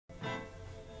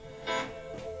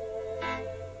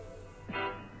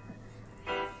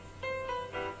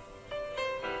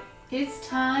It's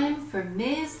time for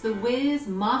Ms. The Wiz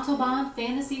Montalban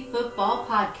Fantasy Football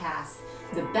Podcast,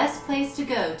 the best place to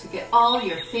go to get all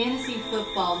your fantasy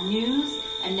football news,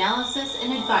 analysis,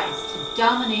 and advice to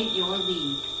dominate your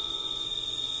league.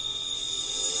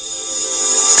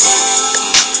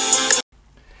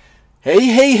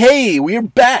 Hey, we're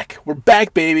back. We're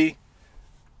back, baby.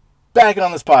 Back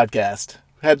on this podcast.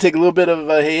 Had to take a little bit of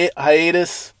a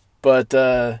hiatus, but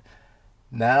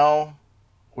now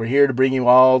we're here to bring you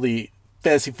all the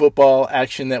fantasy football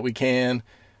action that we can.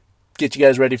 Get you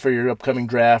guys ready for your upcoming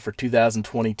draft for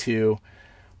 2022.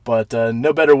 But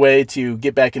no better way to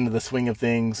get back into the swing of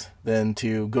things than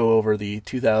to go over the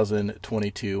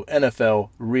 2022 NFL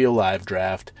Real Live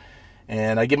Draft.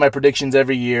 And I give my predictions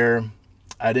every year.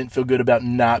 I didn't feel good about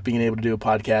not being able to do a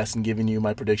podcast and giving you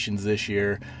my predictions this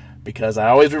year because I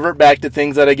always revert back to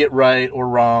things that I get right or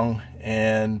wrong.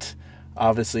 And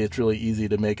obviously, it's really easy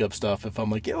to make up stuff if I'm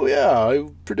like, oh yeah, I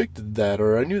predicted that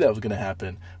or I knew that was going to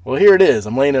happen. Well, here it is.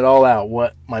 I'm laying it all out,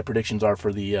 what my predictions are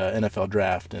for the NFL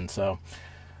draft. And so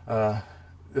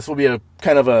this will be a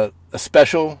kind of a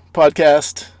special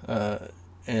podcast.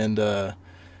 And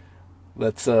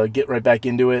let's get right back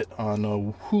into it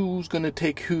on who's going to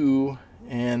take who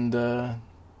and the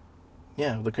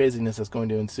craziness that's going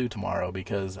to ensue tomorrow,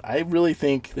 because I really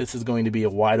think this is going to be a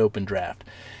wide open draft.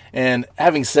 And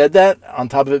having said that, on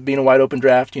top of it being a wide open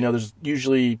draft, there's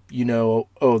usually,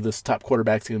 this top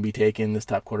quarterback's going to be taken, this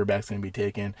top quarterback's going to be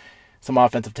taken, some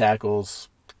offensive tackles,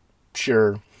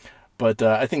 sure. But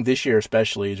I think this year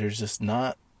especially, there's just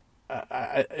not,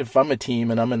 if I'm a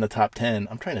team and I'm in the top 10,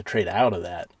 I'm trying to trade out of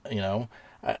that,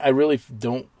 I really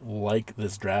don't like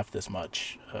this draft this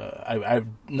much.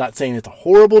 I'm not saying it's a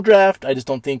horrible draft. I just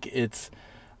think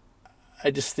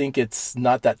it's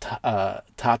not that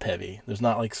top heavy. There's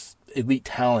not like elite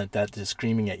talent that's just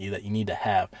screaming at you that you need to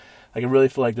have. Like, I really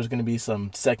feel like there's going to be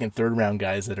some second, third round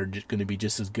guys that are going to be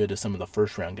just as good as some of the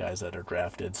first round guys that are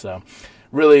drafted. So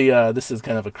really, this is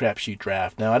kind of a crapshoot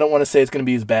draft. Now, I don't want to say it's going to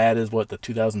be as bad as the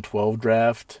 2012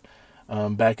 draft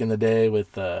back in the day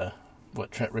with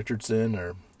Trent Richardson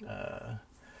or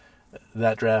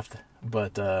that draft,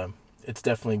 but it's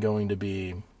definitely going to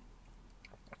be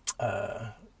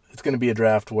a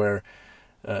draft where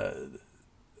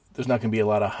there's not going to be a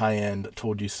lot of high-end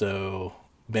told you so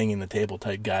banging the table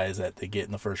type guys that they get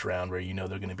in the first round where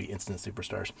they're going to be instant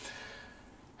superstars.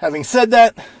 Having said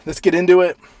that, let's get into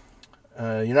it.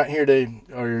 You're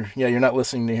not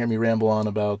listening to hear me ramble on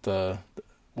about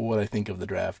what I think of the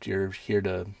draft. You're here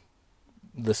to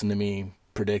listen to me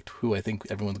predict who I think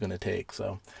everyone's going to take.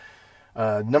 So,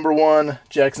 number 1,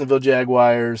 Jacksonville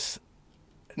Jaguars.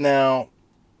 Now,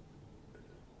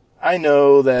 I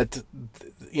know that,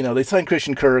 they signed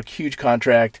Christian Kirk, huge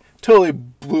contract, totally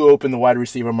blew open the wide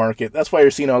receiver market. That's why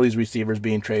you're seeing all these receivers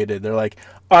being traded. They're like,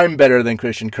 I'm better than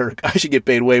Christian Kirk. I should get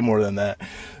paid way more than that.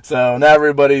 So now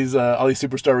everybody's, all these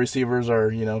superstar receivers are,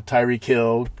 Tyreek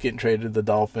Hill getting traded to the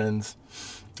Dolphins.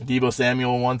 Deebo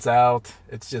Samuel wants out.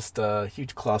 It's just a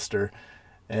huge cluster.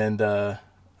 And I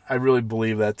really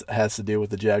believe that has to do with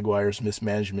the Jaguars'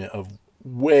 mismanagement of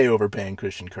way overpaying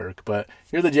Christian Kirk. But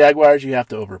you're the Jaguars, you have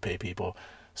to overpay people.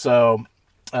 So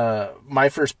my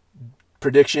first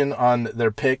prediction on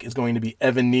their pick is going to be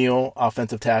Evan Neal,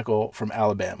 offensive tackle from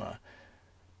Alabama.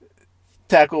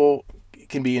 Tackle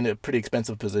can be in a pretty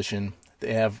expensive position.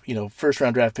 They have,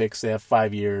 first-round draft picks. They have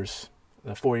 5 years,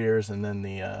 4 years, and then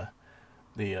the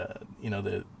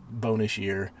bonus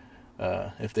year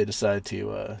if they decide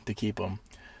to keep them.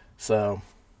 So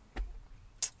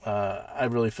I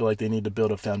really feel like they need to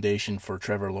build a foundation for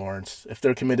Trevor Lawrence. If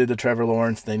they're committed to Trevor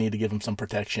Lawrence, they need to give him some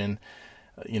protection.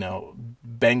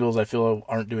 Bengals, I feel,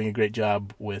 aren't doing a great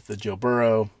job with Joe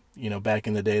Burrow. Back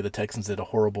in the day, the Texans did a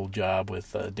horrible job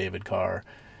with David Carr.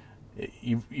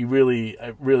 You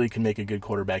really can make a good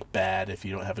quarterback bad if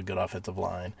you don't have a good offensive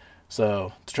line.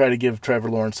 So to try to give Trevor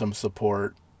Lawrence some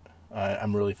support,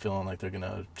 I'm really feeling like they're going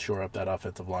to shore up that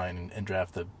offensive line and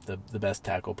draft the best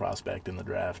tackle prospect in the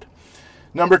draft.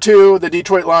 Number 2, the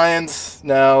Detroit Lions.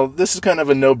 Now, this is kind of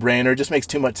a no-brainer. It just makes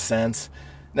too much sense.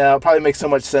 Now, it probably makes so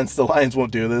much sense the Lions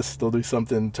won't do this. They'll do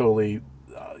something totally,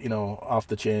 off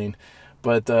the chain.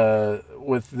 But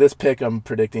with this pick, I'm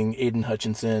predicting Aiden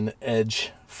Hutchinson,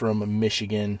 edge from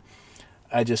Michigan.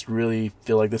 I just really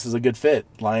feel like this is a good fit.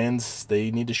 Lions,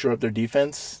 they need to shore up their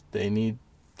defense. They need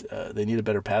a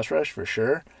better pass rush for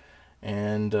sure.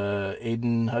 And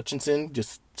Aiden Hutchinson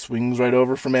just swings right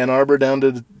over from Ann Arbor down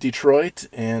to Detroit.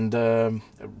 And I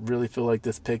really feel like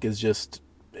this pick is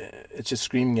it's just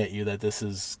screaming at you that this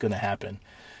is going to happen.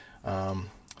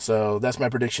 So that's my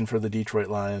prediction for the Detroit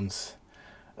Lions.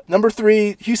 Number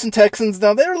 3, Houston Texans.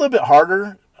 Now, they're a little bit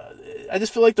harder. I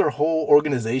just feel like their whole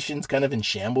organization's kind of in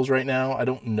shambles right now. I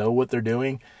don't know what they're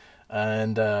doing.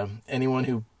 And anyone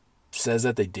who says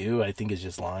that they do, I think is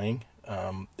just lying.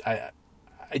 I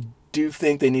do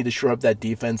think they need to shore up that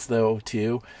defense, though,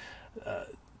 too.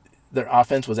 Their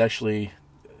offense was actually,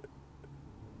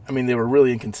 I mean, they were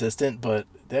really inconsistent, but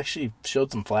they actually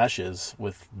showed some flashes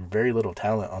with very little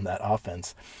talent on that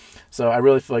offense. So I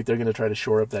really feel like they're going to try to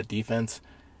shore up that defense,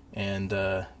 and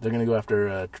they're going to go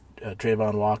after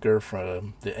Trayvon Walker,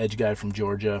 from the edge guy from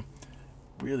Georgia.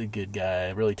 Really good guy,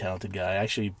 really talented guy.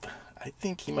 Actually, I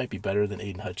think he might be better than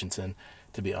Aiden Hutchinson,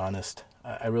 to be honest.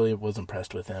 I really was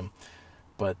impressed with him.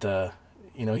 But,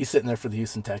 he's sitting there for the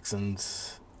Houston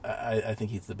Texans. I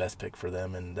think he's the best pick for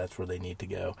them, and that's where they need to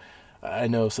go. I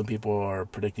know some people are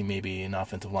predicting maybe an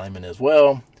offensive lineman as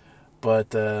well,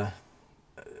 but,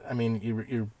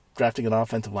 you're drafting an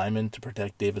offensive lineman to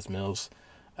protect Davis Mills.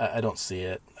 I don't see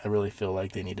it. I really feel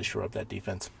like they need to shore up that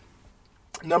defense.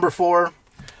 Number four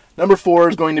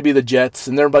is going to be the Jets,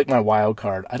 and they're like my wild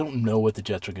card. I don't know what the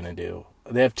Jets are going to do.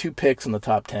 They have 2 picks in the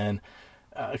top 10.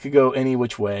 It could go any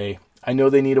which way. I know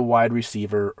they need a wide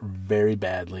receiver very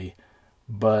badly,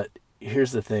 but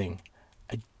here's the thing.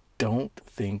 I don't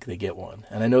think they get one.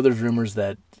 And I know there's rumors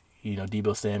that,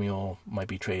 Deebo Samuel might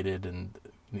be traded, and,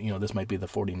 this might be the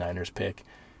 49ers pick.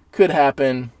 Could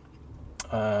happen.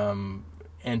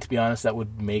 And to be honest, that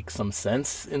would make some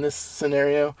sense in this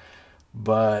scenario.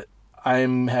 But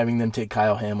I'm having them take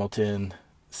Kyle Hamilton,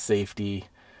 safety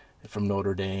from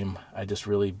Notre Dame. I just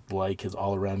really like his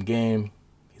all-around game.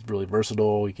 He's really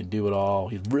versatile. He can do it all.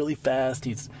 He's really fast.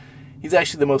 He's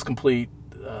actually the most complete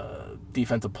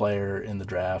defensive player in the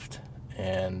draft.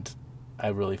 And I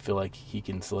really feel like he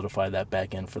can solidify that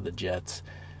back end for the Jets.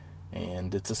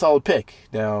 And it's a solid pick.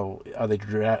 Now, are they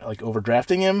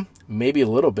overdrafting him? Maybe a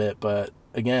little bit, but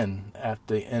again, at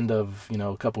the end of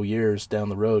a couple years down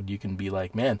the road, you can be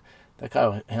like, man, that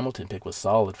Kyle Hamilton pick was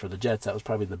solid for the Jets. That was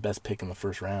probably the best pick in the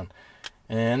first round,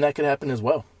 and that could happen as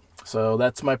well. So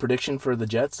that's my prediction for the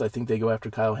Jets. I think they go after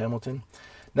Kyle Hamilton.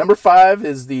 Number 5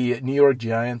 is the New York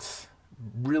Giants.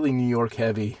 Really New York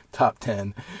heavy top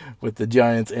 10, with the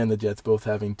Giants and the Jets both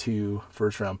having 2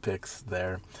 first-round picks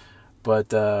there.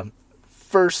 But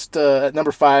first, at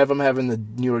number 5, I'm having the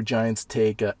New York Giants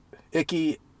take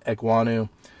Ike Ekwonu,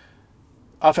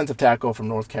 offensive tackle from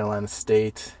North Carolina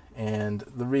State. And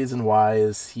the reason why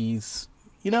is he's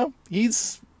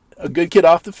a good kid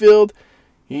off the field.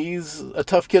 He's a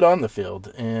tough kid on the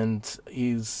field. And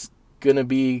he's going to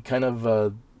be kind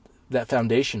of that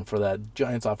foundation for that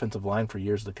Giants offensive line for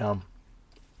years to come.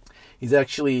 He's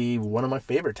actually one of my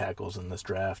favorite tackles in this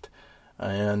draft.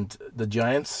 And the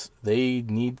Giants, they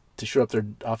need to shore up their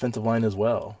offensive line as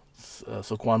well.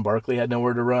 Saquon Barkley had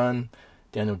nowhere to run.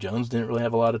 Daniel Jones didn't really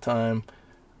have a lot of time.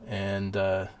 And,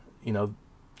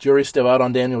 jury's still out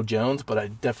on Daniel Jones, but I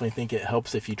definitely think it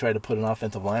helps if you try to put an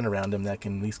offensive line around him that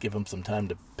can at least give him some time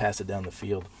to pass it down the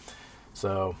field.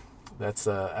 So that's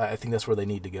I think that's where they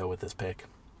need to go with this pick.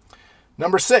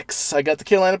 Number 6, I got the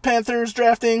Carolina Panthers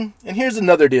drafting. And here's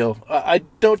another deal. I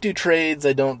don't do trades.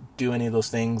 I don't do any of those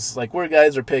things. Like, where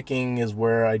guys are picking is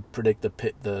where I predict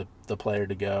the player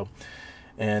to go.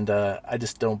 And I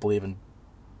just don't believe in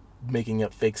making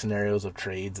up fake scenarios of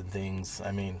trades and things.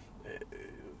 I mean,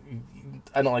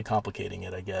 I don't like complicating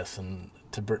it, I guess. And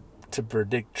to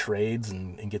predict trades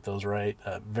and get those right,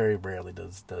 very rarely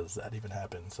does that even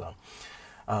happen. So,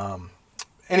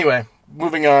 anyway,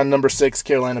 moving on, number 6,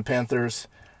 Carolina Panthers.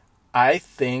 I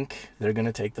think they're going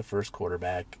to take the first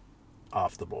quarterback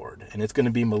off the board. And it's going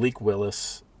to be Malik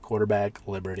Willis, quarterback,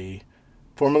 Liberty,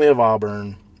 formerly of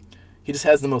Auburn. He just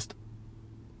has the most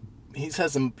he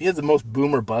has the most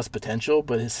boom or bust potential,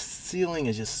 but his ceiling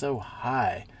is just so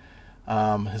high.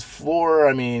 His floor,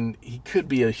 I mean, he could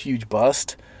be a huge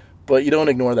bust, but you don't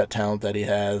ignore that talent that he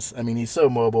has. I mean, he's so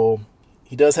mobile.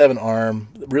 He does have an arm.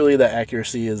 Really, the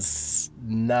accuracy is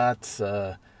not,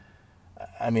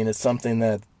 it's something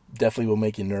that definitely will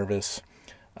make you nervous.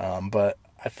 But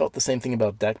I felt the same thing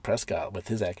about Dak Prescott with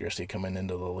his accuracy coming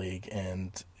into the league.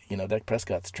 And, Dak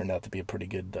Prescott's turned out to be a pretty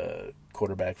good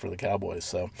quarterback for the Cowboys.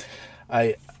 So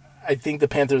I think the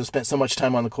Panthers have spent so much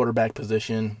time on the quarterback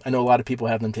position. I know a lot of people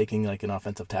have them taking like an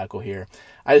offensive tackle here.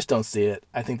 I just don't see it.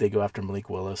 I think they go after Malik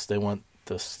Willis. They want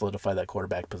to solidify that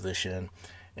quarterback position.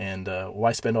 And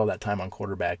why spend all that time on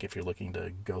quarterback if you're looking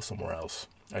to go somewhere else?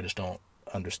 I just don't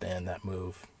understand that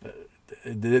move.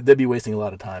 They'd be wasting a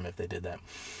lot of time if they did that.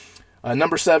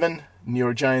 Number 7, New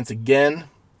York Giants again.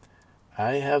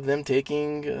 I have them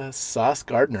taking Sauce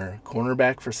Gardner,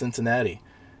 cornerback for Cincinnati.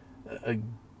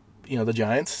 The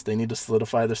Giants, they need to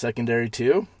solidify their secondary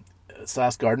too.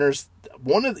 Sauce Gardner's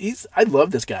I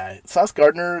love this guy. Sauce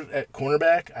Gardner at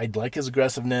cornerback, I like his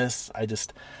aggressiveness.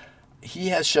 He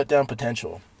has shutdown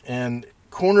potential. And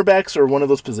cornerbacks are one of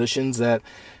those positions that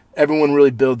everyone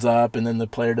really builds up, and then the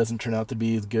player doesn't turn out to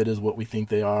be as good as what we think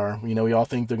they are. We all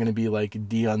think they're going to be like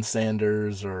Deion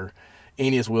Sanders or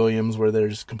Aeneas Williams, where they're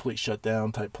just complete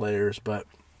shutdown type players. But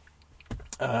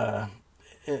for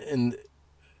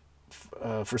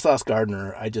Sauce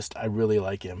Gardner, I really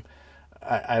like him.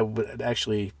 I would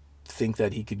actually think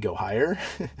that he could go higher,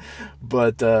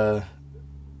 but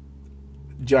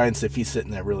Giants, if he's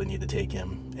sitting there, really need to take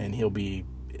him, and he'll be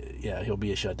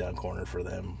a shutdown corner for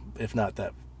them, if not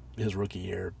that his rookie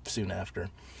year, soon after.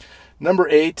 Number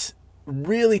 8,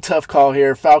 really tough call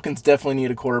here. Falcons definitely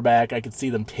need a quarterback. I could see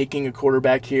them taking a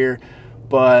quarterback here,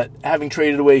 but having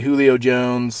traded away Julio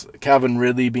Jones, Calvin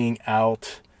Ridley being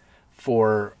out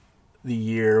for the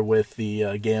year with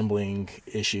the gambling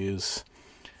issues,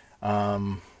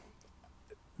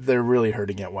 they're really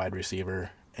hurting at wide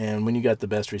receiver. And when you got the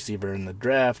best receiver in the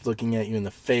draft looking at you in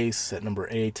the face at number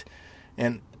 8,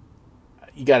 and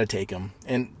you got to take him.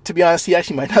 And to be honest, he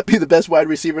actually might not be the best wide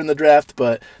receiver in the draft,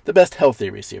 but the best healthy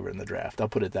receiver in the draft. I'll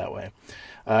put it that way.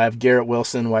 I have Garrett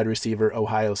Wilson, wide receiver,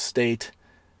 Ohio State.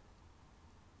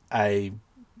 There's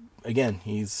going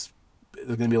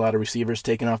to be a lot of receivers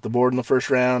taken off the board in the first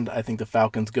round. I think the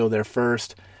Falcons go there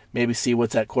first, maybe see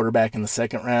what's at quarterback in the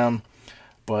second round.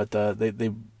 But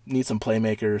they need some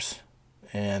playmakers,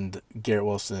 and Garrett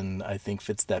Wilson, I think,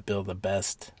 fits that bill the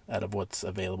best out of what's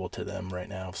available to them right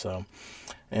now. So,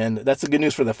 and that's the good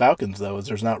news for the Falcons, though, is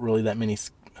there's not really that many.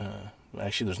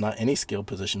 There's not any skill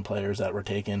position players that were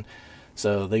taken,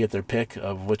 so they get their pick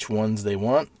of which ones they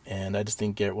want, and I just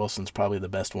think Garrett Wilson's probably the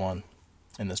best one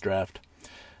in this draft.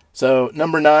 So,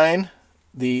 number 9,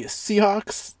 the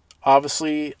Seahawks.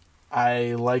 Obviously,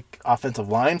 I like offensive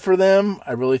line for them.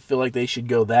 I really feel like they should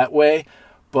go that way,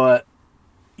 but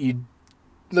you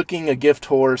looking a gift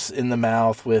horse in the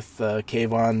mouth with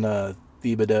Kayvon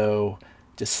Thibodeau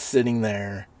just sitting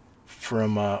there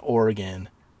from Oregon.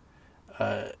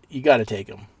 You got to take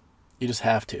him. You just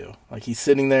have to. Like, he's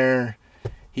sitting there.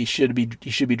 He should be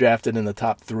drafted in the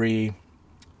top 3,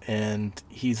 and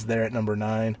he's there at number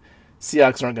 9.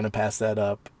 Seahawks aren't going to pass that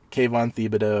up. Kayvon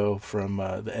Thibodeau from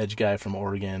the edge guy from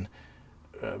Oregon,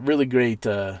 really great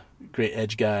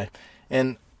edge guy.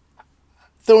 And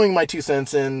throwing my 2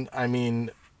 cents in, I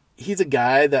mean, he's a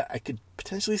guy that I could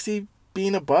potentially see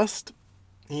being a bust.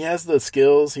 He has the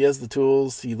skills, he has the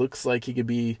tools, he looks like he could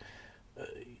be,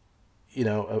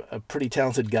 a pretty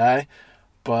talented guy,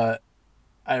 but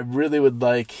I really would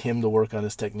like him to work on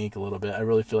his technique a little bit. I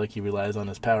really feel like he relies on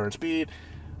his power and speed.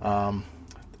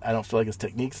 I don't feel like his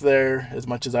technique's there as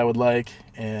much as I would like.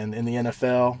 And in the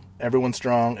NFL, everyone's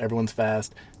strong, everyone's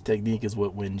fast. Technique is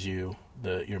what wins you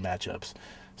your matchups.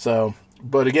 So,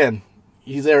 but again,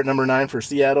 he's there at number 9 for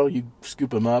Seattle. You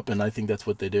scoop him up, and I think that's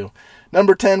what they do.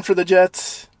 Number 10 for the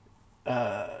Jets.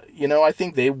 I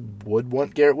think they would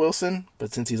want Garrett Wilson,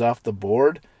 but since he's off the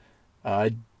board,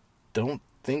 I don't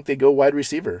think they go wide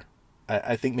receiver.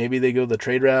 I think maybe they go the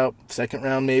trade route, second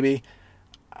round maybe.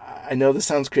 I know this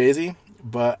sounds crazy,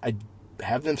 but I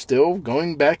have them still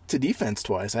going back to defense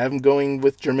twice. I have them going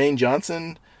with Jermaine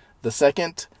Johnson, the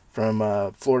second from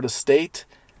Florida State.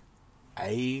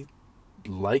 I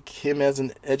like him as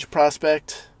an edge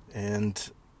prospect,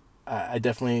 and I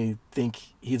definitely think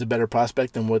he's a better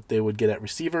prospect than what they would get at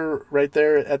receiver right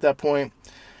there at that point.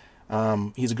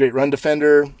 He's a great run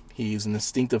defender. He's an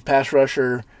instinctive pass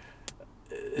rusher.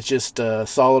 It's just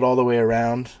solid all the way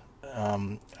around.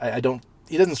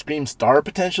 He doesn't scream star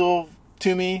potential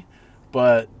to me,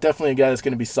 but definitely a guy that's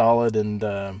going to be solid and,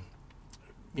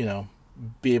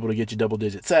 be able to get you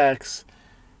double-digit sacks.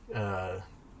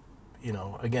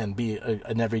 Again, be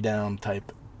an every down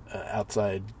type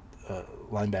outside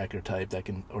linebacker type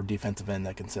or defensive end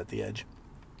that can set the edge.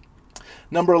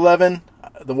 Number 11,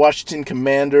 the Washington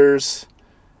Commanders.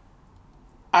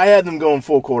 I had them going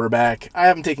full quarterback. I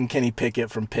haven't taken Kenny Pickett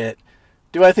from Pitt.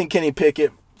 Do I think Kenny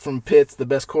Pickett from Pitt's the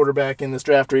best quarterback in this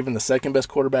draft, or even the second best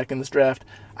quarterback in this draft?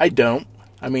 I don't.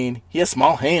 I mean, he has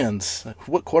small hands.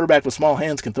 What quarterback with small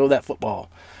hands can throw that football?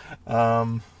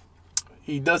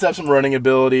 He does have some running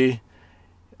ability.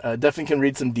 Definitely can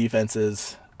read some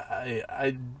defenses.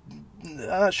 I'm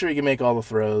not sure he can make all the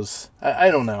throws.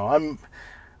 I don't know. I'm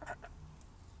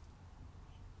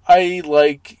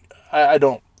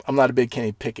not a big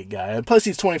Kenny Pickett guy. And plus,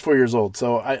 he's 24 years old.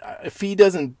 So if he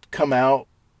doesn't come out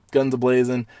guns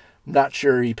a-blazing, I'm not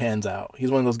sure he pans out.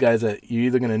 He's one of those guys that you're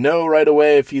either going to know right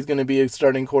away if he's going to be a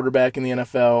starting quarterback in the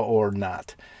NFL or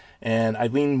not. And I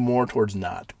lean more towards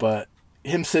not. But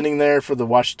him sitting there for the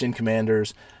Washington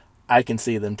Commanders, I can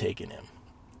see them taking him.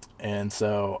 And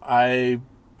so I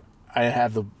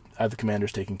have the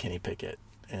Commanders taking Kenny Pickett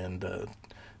and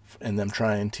them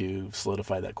trying to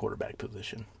solidify that quarterback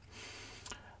position.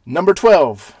 Number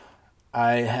 12,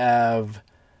 I have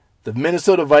the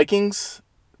Minnesota Vikings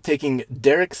taking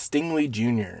Derek Stingley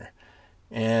Jr.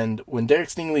 And when Derek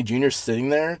Stingley Jr. is sitting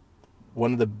there,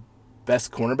 one of the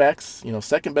best cornerbacks,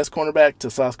 second best cornerback to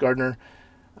Sauce Gardner.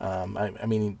 I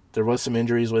mean, there was some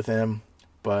injuries with him,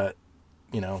 but,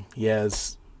 he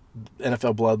has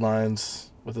NFL bloodlines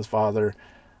with his father.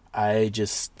 I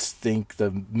just think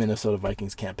the Minnesota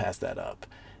Vikings can't pass that up.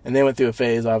 And they went through a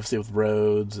phase, obviously, with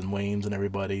Rhodes and Waynes and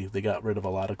everybody. They got rid of a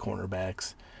lot of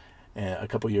cornerbacks a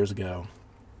couple years ago.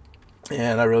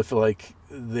 And I really feel like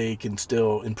they can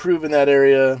still improve in that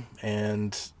area.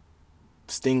 And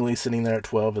Stingley sitting there at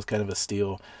 12 is kind of a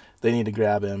steal. They need to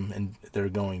grab him, and they're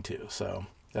going to. So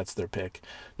that's their pick.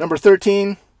 Number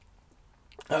 13,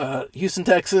 Houston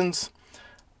Texans.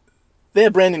 They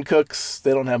have Brandon Cooks.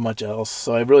 They don't have much else.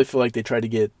 So I really feel like they'll try to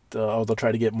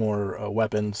get more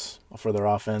weapons for their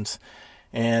offense.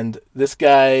 And this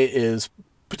guy is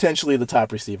potentially the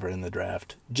top receiver in the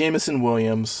draft. Jameson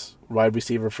Williams, wide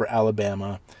receiver for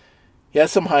Alabama. He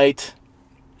has some height.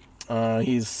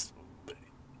 He's,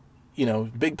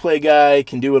 big play guy,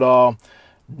 can do it all.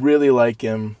 Really like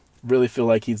him. Really feel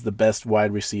like he's the best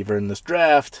wide receiver in this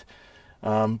draft.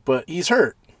 But he's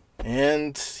hurt.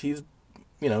 And he's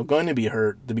going to be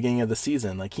hurt at the beginning of the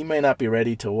season. Like, he may not be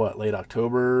ready till late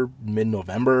October,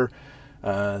 mid-November.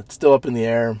 It's still up in the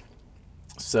air.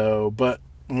 So, but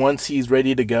once he's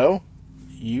ready to go,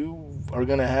 you are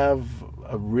going to have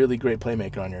a really great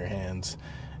playmaker on your hands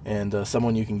and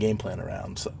someone you can game plan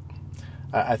around. So,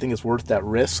 I think it's worth that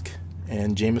risk.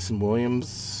 And Jameson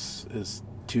Williams is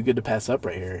too good to pass up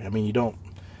right here. I mean, you don't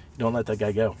let that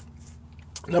guy go.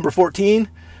 Number 14,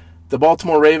 the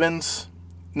Baltimore Ravens.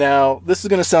 Now, this is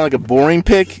going to sound like a boring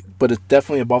pick, but it's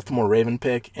definitely a Baltimore Raven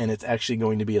pick, and it's actually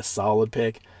going to be a solid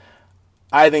pick.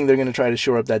 I think they're going to try to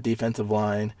shore up that defensive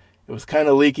line. It was kind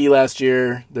of leaky last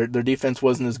year. Their defense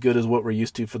wasn't as good as what we're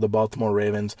used to for the Baltimore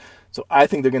Ravens. So I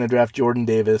think they're going to draft Jordan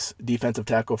Davis, defensive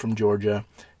tackle from Georgia.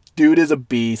 Dude is a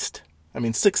beast. I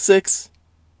mean, 6'6",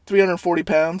 340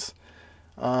 pounds.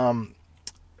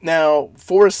 Now,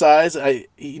 for his size,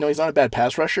 he's not a bad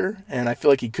pass rusher, and I feel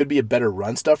like he could be a better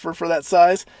run stuffer for that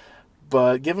size.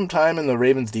 But give him time in the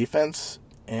Ravens defense,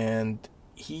 and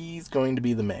he's going to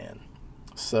be the man.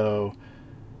 So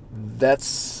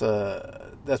that's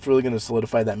really going to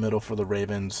solidify that middle for the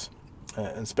Ravens,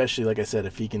 especially, like I said,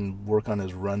 if he can work on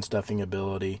his run stuffing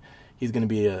ability. He's going to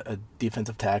be a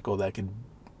defensive tackle that could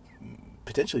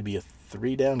potentially be a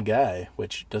 3-down guy,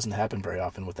 which doesn't happen very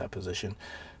often with that position.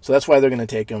 So that's why they're going to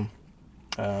take him.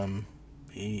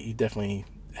 He definitely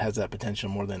has that potential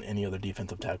more than any other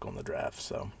defensive tackle in the draft.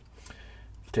 So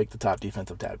take the top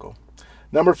defensive tackle.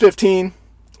 Number 15,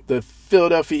 the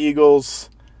Philadelphia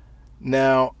Eagles.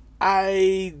 Now,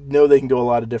 I know they can go a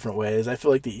lot of different ways. I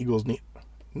feel like the Eagles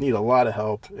need a lot of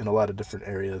help in a lot of different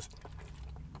areas.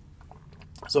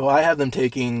 So I have them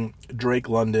taking Drake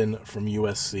London from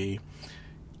USC.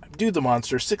 Dude's a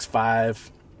monster, 6'5".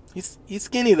 He's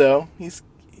skinny though. He's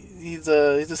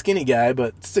a skinny guy,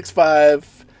 but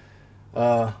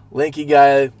 6'5", lanky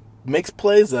guy, makes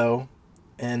plays though,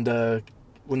 and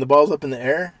when the ball's up in the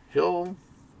air, he'll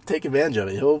take advantage of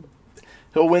it.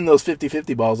 He'll win those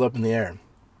 50-50 balls up in the air,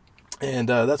 and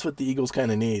that's what the Eagles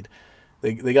kind of need.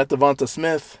 They got Devonta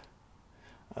Smith,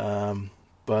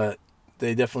 but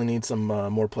they definitely need some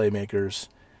more playmakers.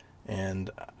 And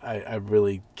I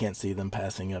really can't see them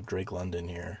passing up Drake London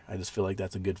here. I just feel like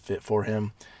that's a good fit for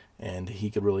him, and he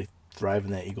could really thrive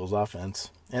in that Eagles offense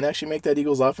and actually make that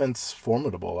Eagles offense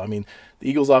formidable. I mean, the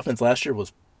Eagles offense last year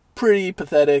was pretty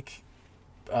pathetic.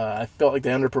 I felt like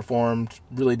they underperformed,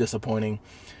 really disappointing,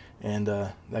 and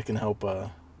that can help,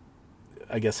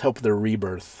 help their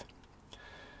rebirth.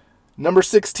 Number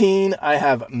 16, I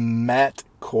have Matt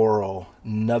Corral,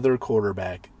 another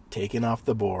quarterback, taken off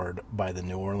the board by the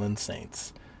New Orleans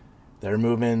Saints. They're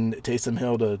moving Taysom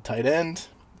Hill to tight end.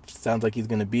 Sounds like he's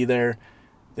going to be there.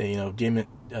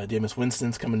 Jameis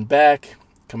Winston's coming back,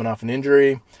 coming off an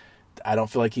injury. I don't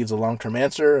feel like he's a long-term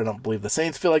answer. I don't believe the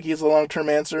Saints feel like he's a long-term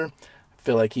answer. I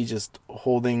feel like he's just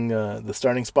holding the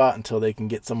starting spot until they can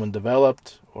get someone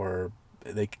developed or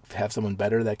they have someone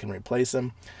better that can replace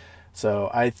him. So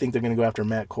I think they're going to go after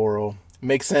Matt Corral.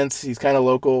 Makes sense. He's kind of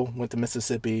local, went to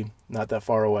Mississippi, not that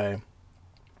far away.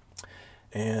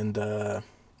 And, the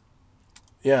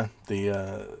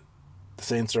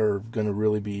Saints are going to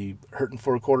really be hurting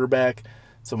for a quarterback,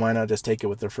 so why not just take it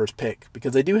with their first pick?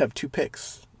 Because they do have 2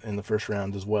 picks in the first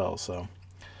round as well. So,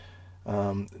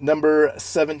 number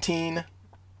 17,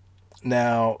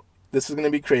 Now, this is going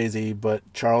to be crazy, but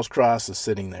Charles Cross is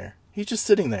sitting there. He's just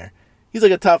sitting there. He's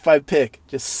like a top 5 pick,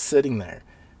 just sitting there.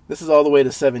 This is all the way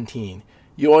to 17.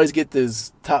 You always get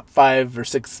those top 5 or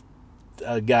 6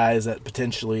 guys that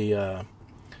potentially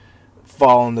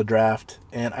fall in the draft,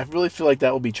 and I really feel like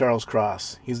that will be Charles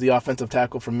Cross. He's the offensive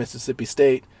tackle from Mississippi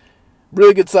State.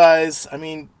 Really good size. I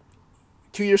mean,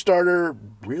 2-year starter,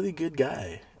 really good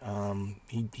guy.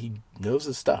 He knows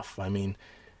his stuff. I mean,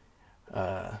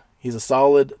 he's a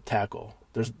solid tackle.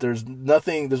 There's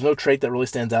no trait that really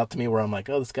stands out to me where I'm like,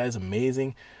 oh, this guy's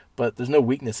amazing, but there's no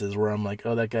weaknesses where I'm like,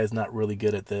 oh, that guy's not really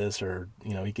good at this, or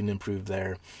he can improve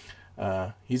there.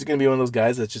 He's going to be one of those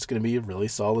guys that's just going to be a really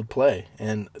solid play.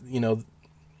 And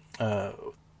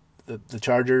the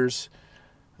Chargers,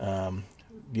 getting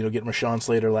Rashawn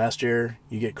Slater last year,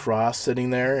 you get Cross sitting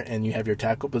there, and you have your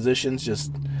tackle positions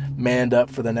just manned up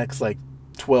for the next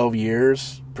 12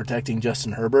 years protecting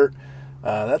Justin Herbert.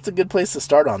 That's a good place to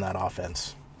start on that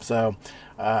offense. So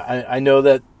I know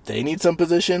that they need some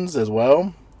positions as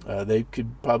well. They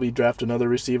could probably draft another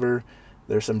receiver.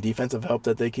 There's some defensive help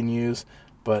that they can use.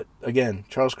 But again,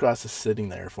 Charles Cross is sitting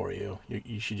there for you.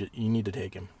 You need to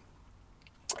take him.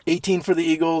 18 for the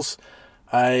Eagles.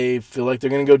 I feel like they're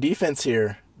going to go defense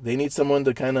here. They need someone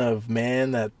to kind of man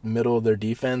that middle of their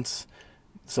defense,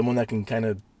 someone that can kind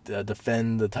of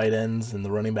defend the tight ends and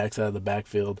the running backs out of the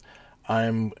backfield.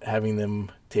 I'm having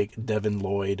them take Devin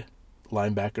Lloyd,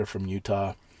 linebacker from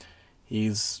Utah.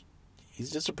 He's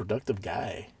just a productive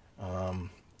guy.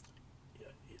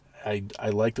 I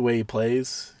like the way he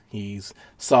plays. He's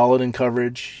solid in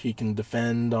coverage. He can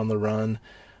defend on the run.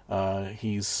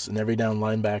 He's an every down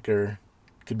linebacker.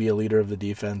 Could be a leader of the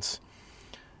defense.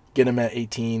 Get him at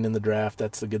 18 in the draft.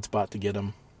 That's a good spot to get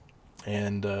him.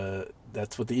 And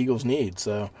that's what the Eagles need.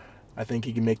 So I think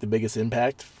he can make the biggest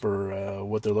impact for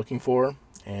what they're looking for.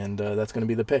 And that's going to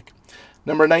be the pick.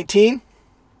 Number 19.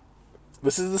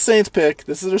 This is the Saints pick.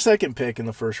 This is their second pick in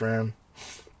the first round.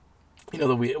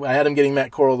 I had them getting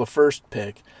Matt Corral the first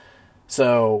pick.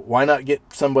 So why not get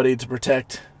somebody to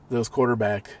protect those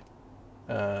quarterbacks,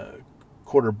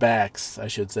 I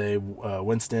should say,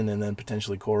 Winston and then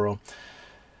potentially Corral.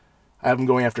 I have them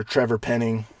going after Trevor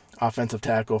Penning, offensive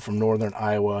tackle from Northern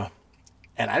Iowa.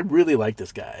 And I really like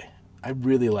this guy. I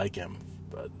really like him.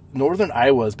 Northern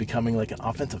Iowa is becoming like an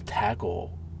offensive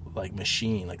tackle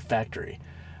machine, factory.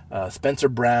 Spencer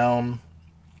Brown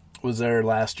was there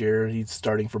last year. He's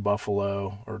starting for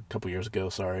Buffalo, or a couple years ago,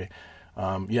 sorry.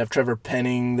 You have Trevor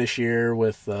Penning this year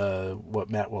with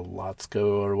Matt Wolotzko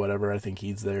or whatever. I think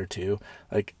he's there too.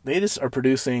 They just are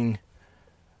producing.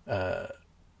 They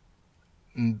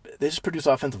just produce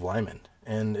offensive linemen,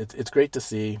 and it's great to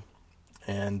see.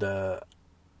 And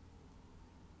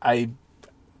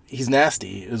he's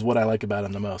nasty is what I like about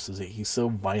him the most. Is he's so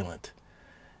violent,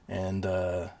 and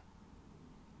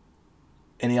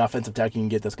any offensive tackle you can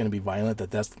get that's going to be violent,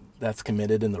 that's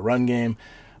committed in the run game.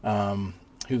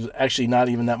 Who's actually not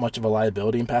even that much of a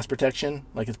liability in pass protection.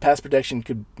 His pass protection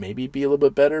could maybe be a little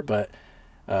bit better, but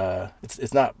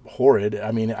it's not horrid.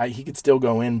 I mean, he could still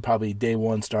go in probably day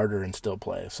one starter and still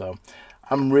play. So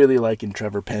I'm really liking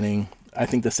Trevor Penning. I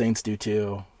think the Saints do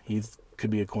too. He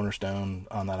could be a cornerstone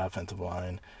on that offensive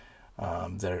line.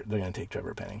 They're going to take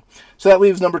Trevor Penning. So that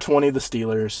leaves number 20, the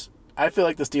Steelers. I feel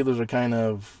like the Steelers are kind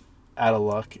of out of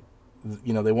luck.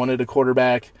 They wanted a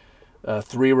quarterback.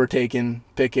 3 were taken: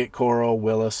 Pickett, Corral,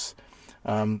 Willis.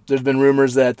 There's been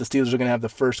rumors that the Steelers are going to have the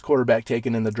first quarterback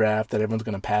taken in the draft, that everyone's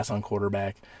going to pass on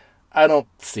quarterback. I don't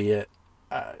see it.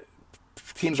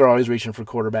 Teams are always reaching for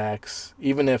quarterbacks.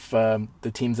 Even if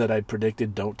the teams that I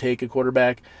predicted don't take a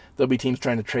quarterback, there'll be teams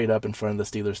trying to trade up in front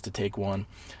of the Steelers to take one.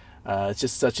 It's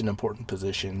just such an important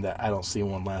position that I don't see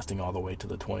one lasting all the way to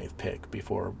the 20th pick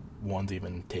before one's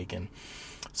even taken.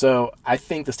 So I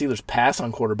think the Steelers pass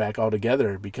on quarterback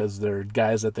altogether because their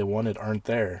guys that they wanted aren't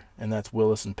there, and that's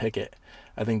Willis and Pickett.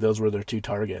 I think those were their 2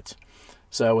 targets.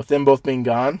 So with them both being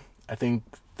gone, I think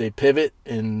they pivot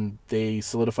and they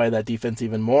solidify that defense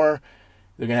even more.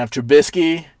 They're going to have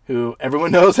Trubisky, who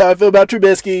everyone knows how I feel about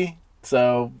Trubisky.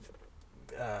 So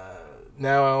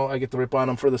now I get the rip on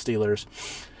him for the Steelers.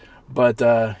 But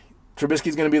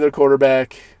Trubisky's going to be their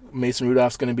quarterback. Mason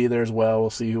Rudolph's going to be there as well. We'll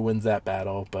see who wins that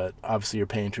battle, but obviously you're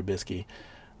paying Trubisky.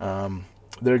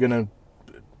 They're going to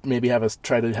maybe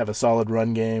try to have a solid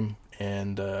run game,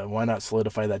 and why not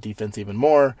solidify that defense even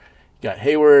more? You got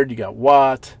Hayward, you got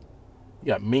Watt, you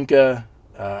got Minka.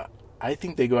 I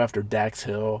think they go after Dax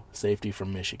Hill, safety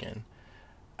from Michigan.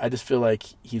 I just feel like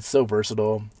he's so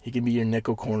versatile. He can be your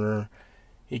nickel corner.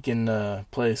 He can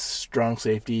play strong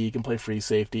safety. He can play free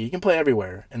safety. He can play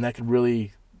everywhere, and that could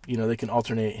really they can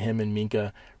alternate him and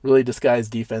Minka. Really,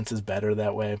 disguised defense is better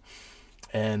that way.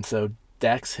 And so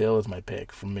Dax Hill is my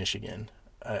pick from Michigan.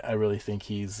 I really think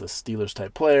he's a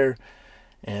Steelers-type player,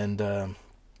 and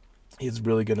he's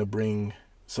really going to bring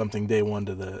something day one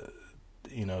to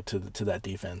to that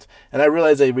defense. And I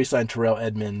realize they re-signed Terrell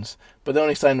Edmunds, but they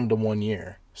only signed him to 1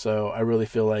 year. So I really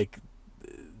feel like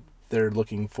they're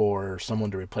looking for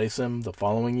someone to replace him the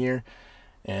following year.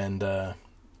 And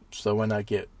so why not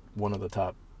get one of the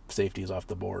top safeties off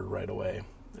the board right away,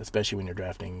 especially when you're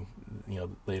drafting,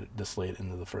 this late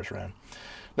into the first round.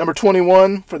 Number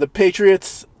 21 for the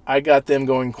Patriots, I got them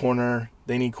going corner.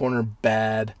 They need corner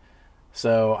bad.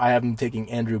 So I have them taking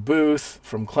Andrew Booth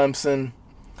from Clemson.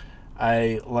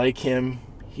 I like him.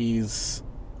 He's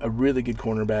a really good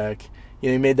cornerback.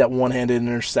 He made that one-handed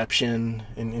interception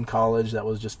in college. That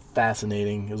was just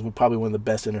fascinating. It was probably one of the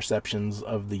best interceptions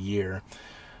of the year.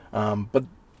 But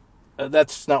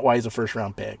that's not why he's a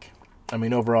first-round pick. I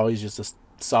mean, overall, he's just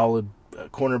a solid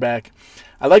cornerback.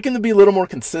 I like him to be a little more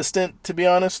consistent, to be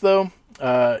honest, though.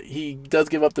 He does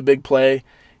give up the big play.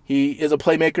 He is a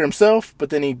playmaker himself, but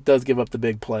then he does give up the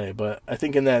big play. But I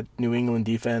think in that New England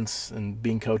defense and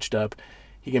being coached up,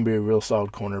 he can be a real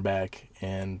solid cornerback.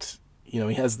 And,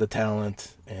 he has the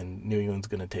talent, and New England's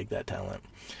going to take that talent.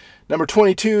 Number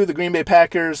 22, the Green Bay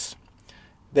Packers.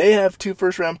 They have 2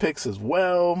 first-round picks as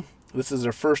well. This is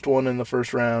their first one in the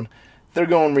first round. They're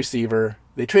going receiver.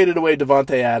 They traded away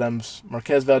Devontae Adams.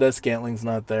 Marquez Valdez-Scantling's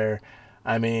not there.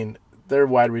 I mean, their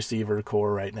wide receiver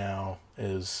core right now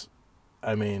is,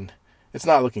 it's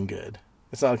not looking good.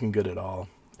 It's not looking good at all.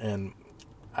 And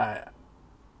I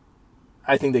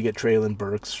think they get Treylon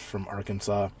Burks from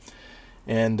Arkansas.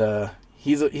 And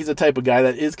he's a type of guy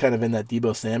that is kind of in that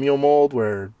Deebo Samuel mold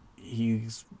where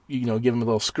he's, give him a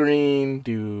little screen,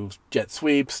 do jet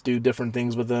sweeps, do different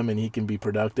things with him, and he can be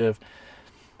productive.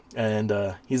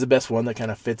 And he's the best one that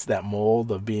kind of fits that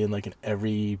mold of being like an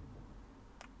every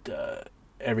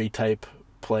type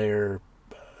player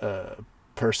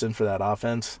person for that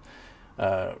offense.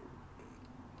 And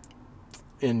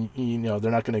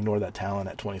they're not going to ignore that talent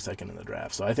at 22nd in the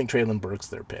draft. So I think Treylon Burks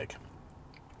their pick.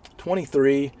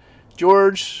 23,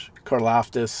 George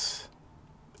Karlaftis,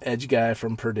 edge guy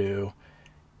from Purdue.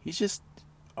 He's just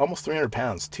almost 300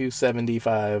 pounds,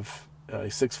 275,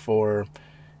 6'4".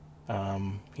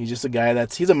 He's just a guy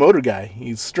he's a motor guy.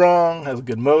 He's strong, has a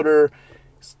good motor.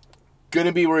 He's going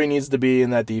to be where he needs to be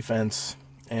in that defense.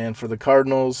 And for the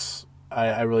Cardinals,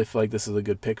 I really feel like this is a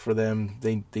good pick for them.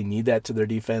 They need that to their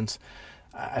defense.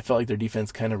 I felt like their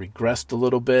defense kind of regressed a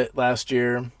little bit last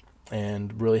year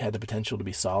and really had the potential to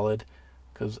be solid.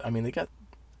 Because, they got...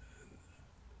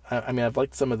 I've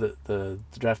liked some of the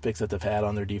draft picks that they've had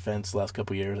on their defense the last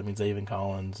couple of years. Zaven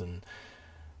Collins and,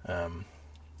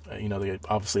 they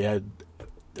obviously had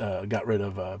got rid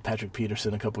of Patrick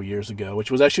Peterson a couple of years ago,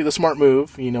 which was actually the smart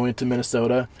move. Went to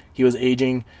Minnesota. He was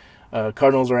aging.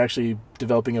 Cardinals are actually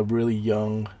developing a really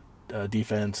young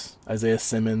defense. Isaiah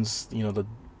Simmons,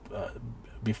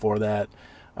 before that.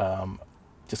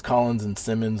 Just Collins and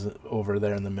Simmons over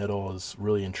there in the middle is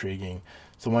really intriguing.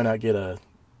 So why not get a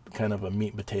kind of a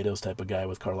meat and potatoes type of guy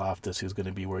with Karlaftis who's going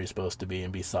to be where he's supposed to be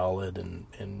and be solid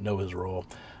and know his role.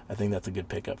 I think that's a good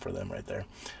pickup for them right there.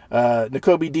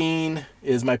 Nakobe Dean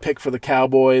is my pick for the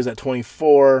Cowboys at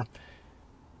 24.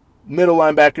 Middle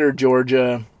linebacker,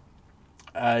 Georgia.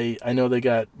 I know they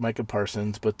got Micah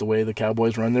Parsons, but the way the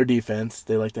Cowboys run their defense,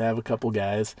 they like to have a couple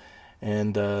guys,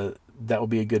 and that will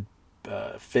be a good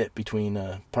fit between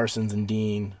Parsons and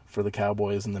Dean for the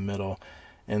Cowboys in the middle.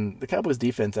 And the Cowboys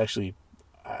defense actually,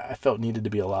 I felt needed to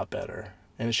be a lot better,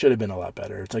 and it should have been a lot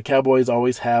better. It's like Cowboys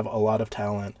always have a lot of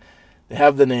talent. They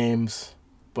have the names,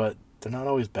 but they're not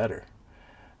always better.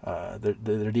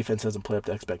 Their defense doesn't play up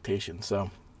to expectations.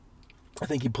 So I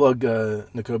think you plug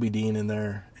Nakobe Dean in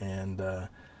there, and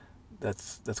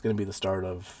that's going to be the start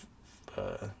of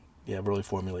really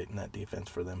formulating that defense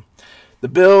for them. The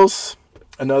Bills,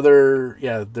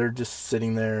 they're just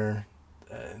sitting there,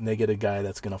 and they get a guy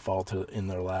that's going to fall in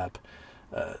their lap.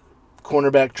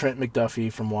 Cornerback Trent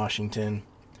McDuffie from Washington.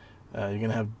 You're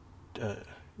gonna have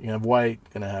White.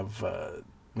 Gonna have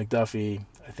McDuffie.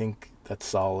 I think that's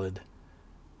solid.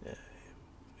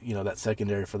 That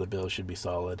secondary for the Bills should be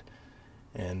solid,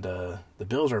 and the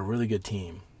Bills are a really good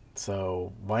team.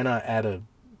 So why not add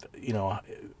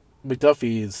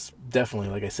McDuffie is definitely,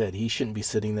 like I said, he shouldn't be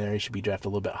sitting there. He should be drafted a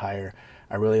little bit higher.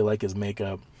 I really like his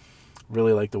makeup.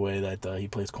 Really like the way that he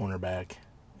plays cornerback,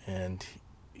 and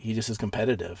he just is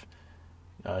competitive.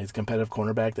 He's a competitive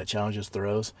cornerback that challenges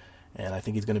throws, and I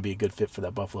think he's going to be a good fit for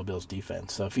that Buffalo Bills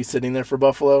defense. So if he's sitting there for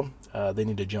Buffalo, they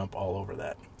need to jump all over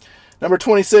that. Number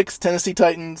 26, Tennessee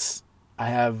Titans. I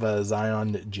have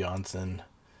Zion Johnson.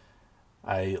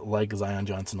 I like Zion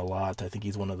Johnson a lot. I think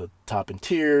he's one of the top in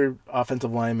tier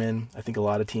offensive linemen. I think a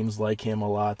lot of teams like him a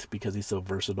lot because he's so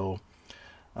versatile.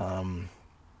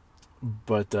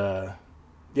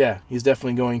 Yeah, he's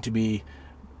definitely going to be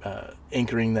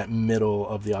anchoring that middle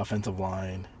of the offensive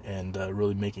line and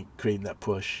really creating that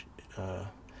push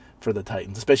for the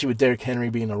Titans, especially with Derrick Henry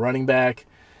being a running back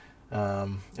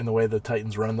and the way the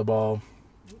Titans run the ball.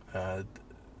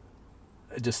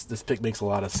 This pick makes a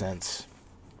lot of sense.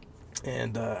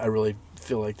 And I really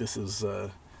feel like this is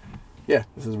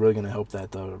really going to help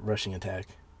that rushing attack.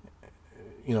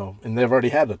 And they've already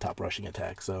had a top rushing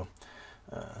attack, so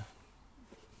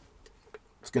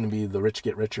it's going to be the rich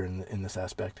get richer in this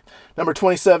aspect. Number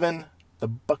 27, the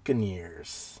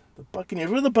Buccaneers. What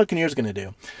are the Buccaneers going to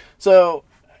do? So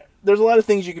there's a lot of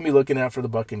things you can be looking at for the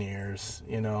Buccaneers.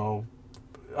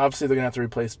 Obviously they're going to have to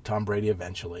replace Tom Brady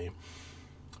eventually,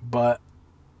 but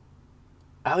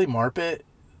Ali Marpet,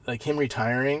 like him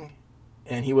retiring,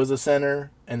 and he was a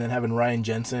center, and then having Ryan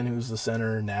Jensen, who's the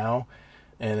center now,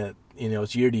 and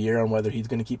it's year to year on whether he's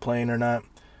going to keep playing or not.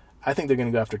 I think they're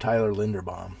going to go after Tyler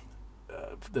Linderbaum,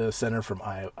 the center from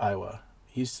Iowa.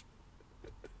 He's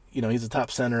a top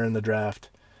center in the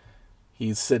draft.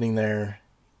 He's sitting there.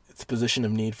 It's a position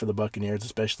of need for the Buccaneers,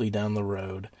 especially down the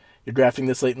road. You're drafting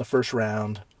this late in the first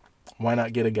round. Why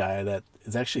not get a guy that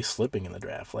is actually slipping in the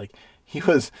draft? Like, he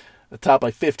was a top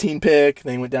 15 pick,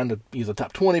 then he went down to he's a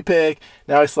top 20 pick.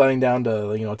 Now he's sliding down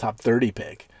to a top 30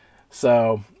 pick.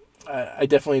 So I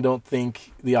definitely don't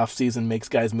think the offseason makes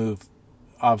guys move,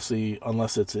 obviously,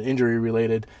 unless it's injury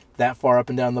related, that far up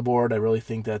and down the board. I really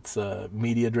think that's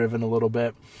media driven a little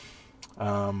bit.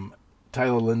 Tyler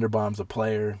Linderbaum's a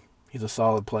player. He's a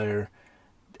solid player.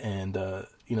 And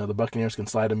the Buccaneers can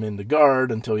slide him into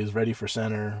guard until he's ready for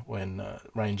center when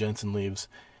Ryan Jensen leaves.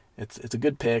 It's a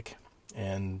good pick,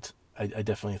 and I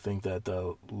definitely think that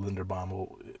Linderbaum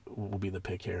will be the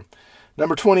pick here.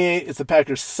 Number 28 is the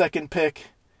Packers' second pick.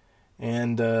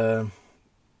 And,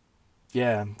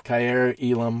 Kaiir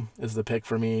Elam is the pick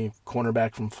for me,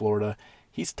 cornerback from Florida.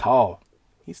 He's tall.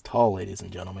 He's tall, ladies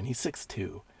and gentlemen. He's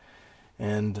 6'2".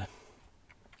 And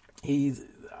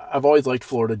I've always liked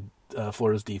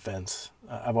Florida's defense.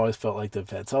 I've always felt like they've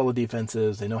had solid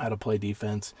defenses. They know how to play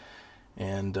defense.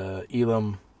 And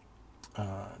Elam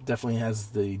definitely has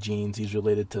the genes. He's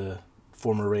related to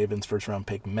former Ravens first-round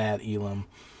pick Matt Elam.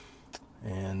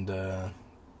 And,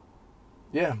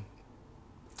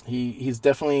 he's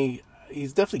definitely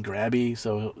grabby.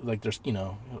 So, there's, he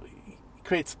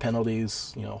creates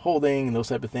penalties, holding and those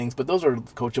type of things. But those are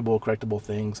coachable, correctable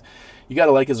things. You got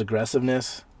to like his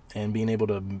aggressiveness and being able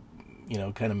to,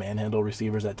 kind of manhandle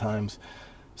receivers at times.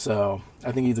 So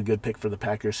I think he's a good pick for the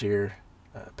Packers here.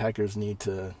 Packers need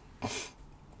to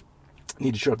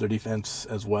shore up their defense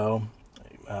as well,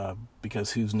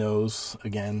 because who knows,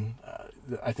 again,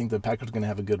 I think the Packers are going to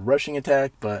have a good rushing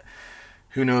attack, but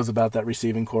who knows about that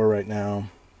receiving core right now.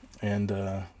 And,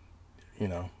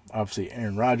 obviously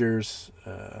Aaron Rodgers,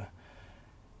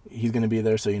 he's going to be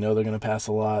there, so they're going to pass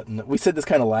a lot. And we said this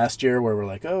kind of last year where we're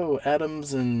like, oh,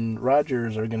 Adams and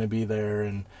Rodgers are going to be there,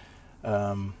 and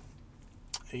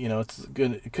it's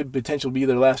good. It could potentially be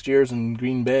their last years in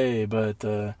Green Bay, but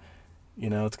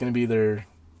it's going to be their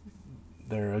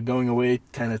going away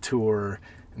kind of tour,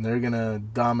 and they're going to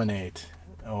dominate.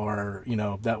 Or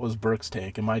that was Burke's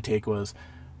take, and my take was,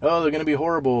 oh, they're going to be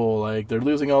horrible. Like, they're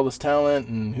losing all this talent,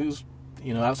 and who's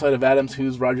outside of Adams,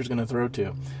 who's Rodgers going to throw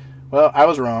to? Well, I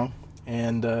was wrong,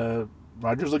 and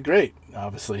Rodgers looked great,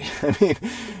 obviously. I mean,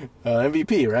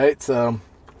 MVP, right? So,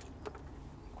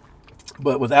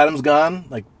 but with Adams gone,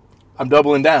 I'm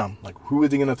doubling down. Who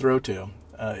is he going to throw to?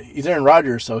 He's Aaron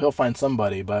Rodgers, so he'll find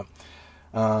somebody, but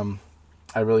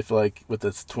I really feel like with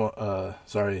this, the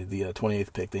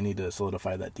 28th pick, they need to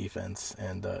solidify that defense,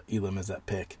 and Elam is that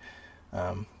pick,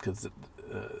 because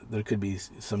there could be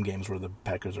some games where the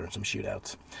Packers are in some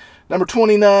shootouts. Number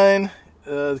 29,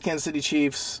 the Kansas City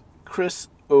Chiefs, Chris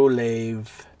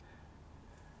Olave,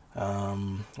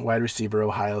 wide receiver,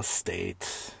 Ohio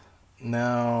State.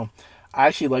 Now, I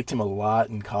actually liked him a lot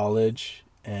in college,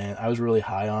 and I was really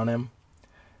high on him,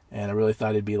 and I really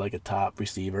thought he'd be like a top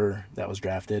receiver that was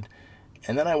drafted.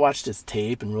 And then I watched his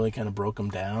tape and really kind of broke him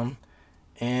down,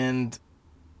 and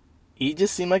he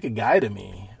just seemed like a guy to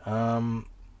me.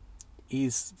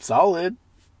 He's solid,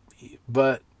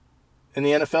 but in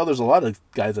the NFL, there's a lot of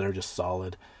guys that are just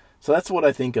solid. So that's what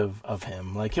I think of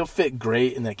him. He'll fit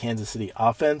great in that Kansas City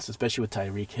offense, especially with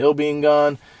Tyreek Hill being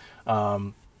gone.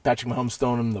 Patrick Mahomes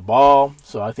throwing him the ball,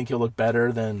 so I think he'll look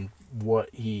better than what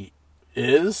he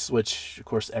is, which of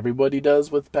course everybody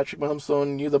does with Patrick Mahomes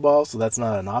throwing you the ball, so that's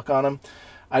not a knock on him.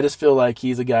 I just feel like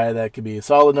he's a guy that could be a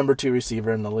solid number 2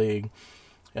 receiver in the league.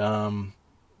 Can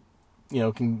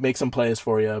make some plays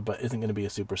for you, but isn't going to be a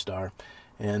superstar.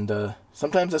 And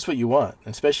sometimes that's what you want,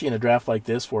 especially in a draft like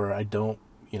this where I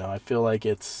feel like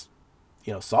it's,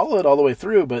 solid all the way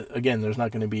through, but again, there's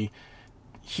not going to be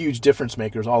huge difference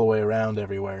makers all the way around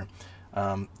everywhere.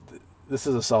 This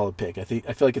is a solid pick. I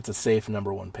feel like it's a safe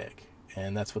number 1 pick,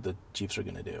 and that's what the Chiefs are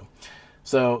going to do.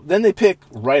 So then they pick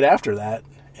right after that,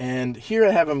 and here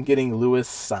I have him getting Lewis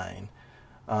Cine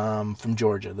from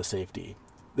Georgia, the safety.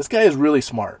 This guy is really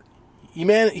smart. He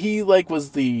was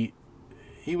the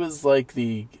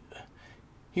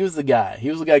guy. He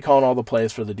was the guy calling all the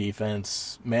plays for the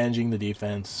defense, managing the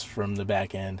defense from the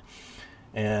back end,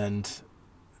 and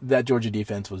that Georgia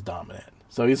defense was dominant.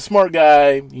 So he's a smart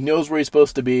guy. He knows where he's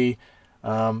supposed to be.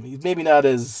 He's maybe not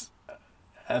as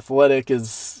athletic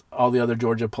as all the other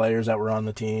Georgia players that were on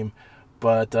the team,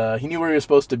 but he knew where he was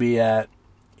supposed to be at.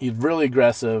 He's really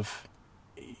aggressive.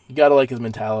 You got to like his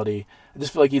mentality. I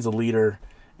just feel like he's a leader,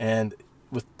 and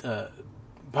with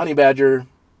Honey Badger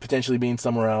potentially being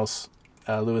somewhere else,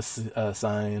 Lewis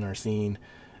Cine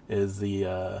is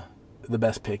the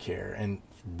best pick here, and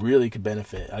really could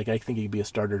benefit. I think he'd be a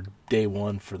starter day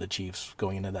 1 for the Chiefs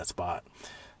going into that spot.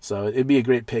 So it'd be a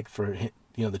great pick for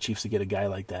the Chiefs to get a guy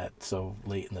like that so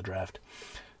late in the draft.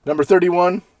 Number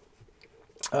 31,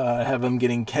 I have him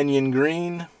getting Kenyon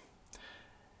Green,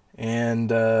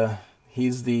 and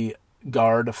he's the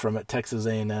guard from Texas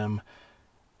A&M.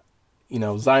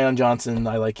 Zion Johnson,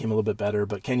 I like him a little bit better,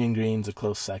 but Kenyon Green's a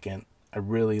close second. I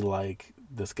really like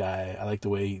this guy. I like the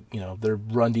way, their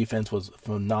run defense was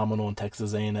phenomenal in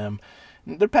Texas A&M.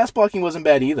 Their pass blocking wasn't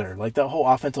bad either. Like, that whole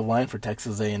offensive line for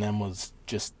Texas A&M was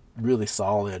just really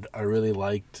solid. I really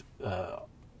liked,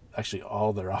 actually,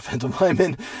 all their offensive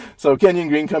linemen. So Kenyon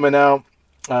Green coming out.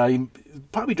 He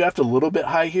probably drafted a little bit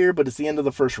high here, but it's the end of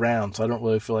the first round, so I don't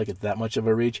really feel like it's that much of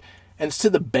a reach. And it's to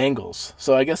the Bengals,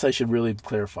 so I guess I should really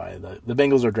clarify. The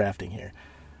Bengals are drafting here.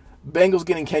 Bengals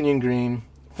getting Kenyon Green,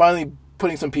 finally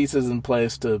putting some pieces in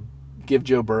place to give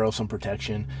Joe Burrow some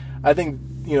protection. I think,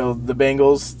 the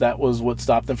Bengals, that was what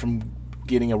stopped them from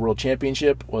getting a world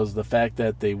championship, was the fact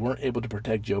that they weren't able to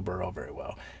protect Joe Burrow very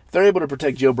well. If they're able to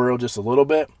protect Joe Burrow just a little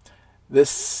bit,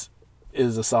 this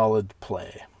is a solid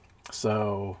play.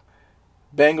 So,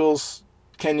 Bengals,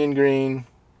 Kenyon Green,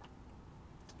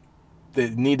 they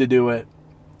need to do it.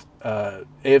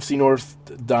 AFC North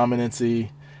dominancy.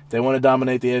 They want to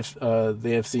dominate the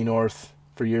AFC North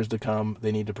for years to come.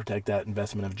 They need to protect that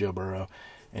investment of Joe Burrow,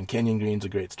 and Kenyon Green's a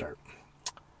great start.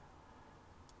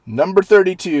 Number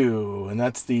 32, and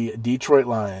that's the Detroit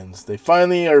Lions. They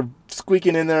finally are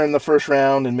squeaking in there in the first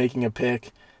round and making a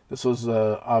pick. This was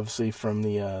obviously from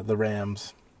the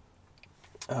Rams.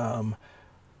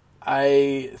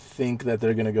 I think that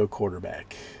they're going to go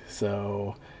quarterback.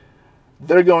 So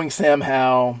they're going Sam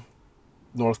Howell,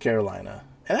 North Carolina.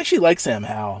 And I actually like Sam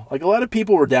Howell. Like, a lot of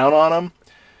people were down on him.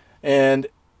 And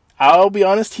I'll be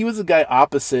honest, he was the guy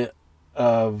opposite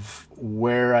of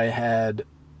where I had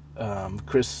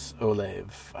Chris Olave.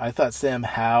 I thought Sam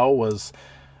Howell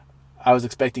I was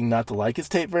expecting not to like his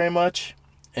tape very much.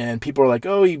 And people were like,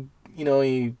 oh, he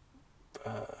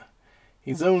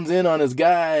zones in on his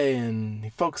guy and he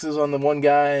focuses on the one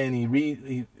guy and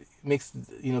he makes,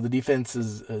 the defense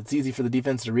it's easy for the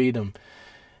defense to read him.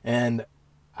 And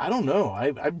I don't know.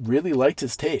 I really liked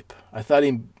his tape. I thought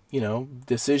he,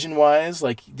 decision-wise,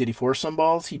 like, did he force some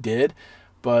balls? He did.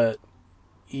 But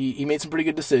he made some pretty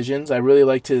good decisions. I really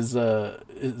liked his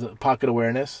pocket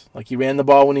awareness. Like, he ran the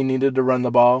ball when he needed to run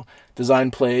the ball,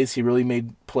 designed plays. He really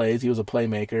made plays. He was a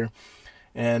playmaker.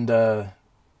 And,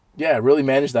 really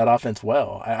managed that offense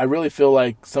well. I really feel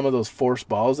like some of those forced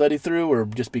balls that he threw were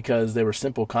just because they were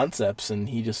simple concepts and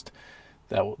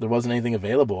there wasn't anything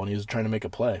available and he was trying to make a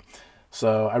play.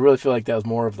 So I really feel like that was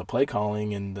more of the play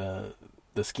calling and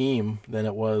the scheme than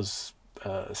it was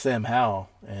Sam Howell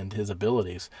and his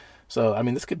abilities. So,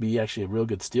 this could be actually a real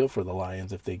good steal for the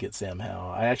Lions if they get Sam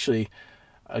Howell.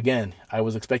 I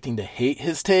was expecting to hate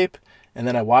his tape, and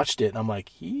then I watched it, and I'm like,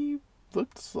 he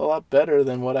looks a lot better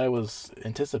than what I was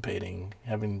anticipating,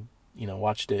 having,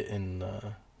 watched it in,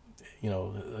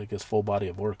 like his full body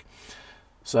of work.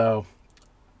 So,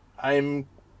 I'm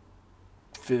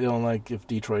feeling like if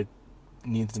Detroit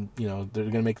needs, they're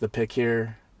going to make the pick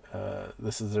here.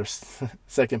 This is their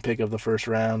second pick of the first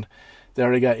round. They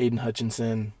already got Aiden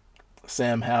Hutchinson.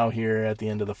 Sam Howell here at the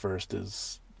end of the first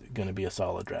is going to be a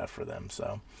solid draft for them.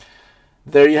 So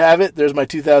there you have it. There's my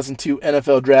 2002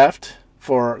 NFL draft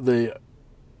for the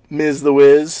Miz the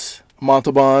Wiz,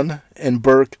 Montalban, and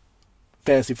Burke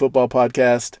Fantasy Football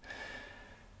Podcast,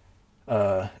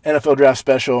 NFL Draft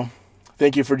Special.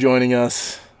 Thank you for joining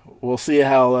us. We'll see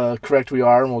how correct we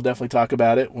are, and we'll definitely talk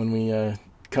about it when we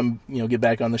get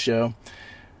back on the show.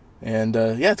 And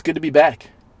it's good to be back.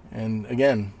 And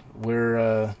again,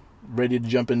 we're ready to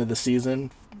jump into the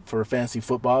season for fantasy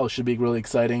football. It should be really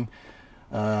exciting.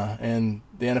 And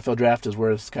the NFL draft is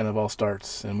where it's kind of all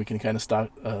starts, and we can kind of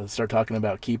start talking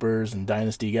about keepers and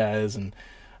dynasty guys, and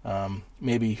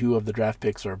maybe who of the draft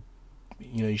picks are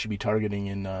you should be targeting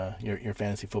in your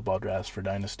fantasy football drafts for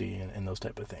dynasty and those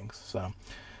type of things. So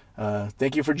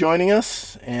thank you for joining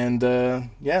us, and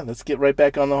let's get right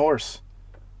back on the horse.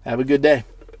 Have a good day.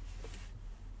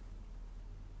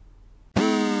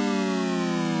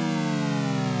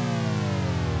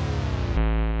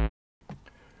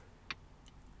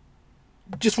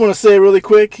 Just want to say really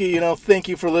quick, thank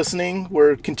you for listening.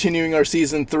 We're continuing our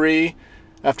season 3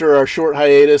 after our short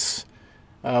hiatus.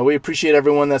 We appreciate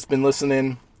everyone that's been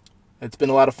listening. It's been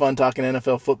a lot of fun talking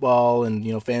NFL football and,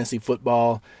 fantasy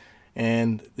football.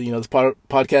 And, this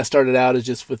podcast started out as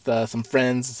just with some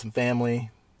friends and some family.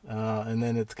 And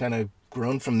then it's kind of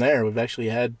grown from there. We've actually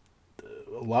had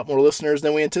a lot more listeners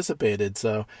than we anticipated.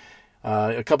 So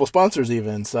a couple sponsors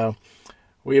even. So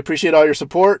we appreciate all your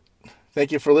support.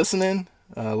 Thank you for listening.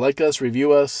 Like us,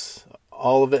 review us.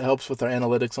 All of it helps with our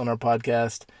analytics on our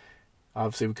podcast.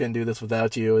 Obviously, we couldn't do this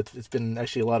without you. It's been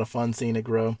actually a lot of fun seeing it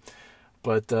grow.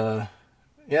 But, in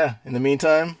the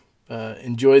meantime,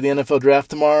 enjoy the NFL draft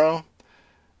tomorrow.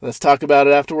 Let's talk about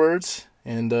it afterwards.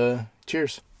 And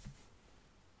cheers.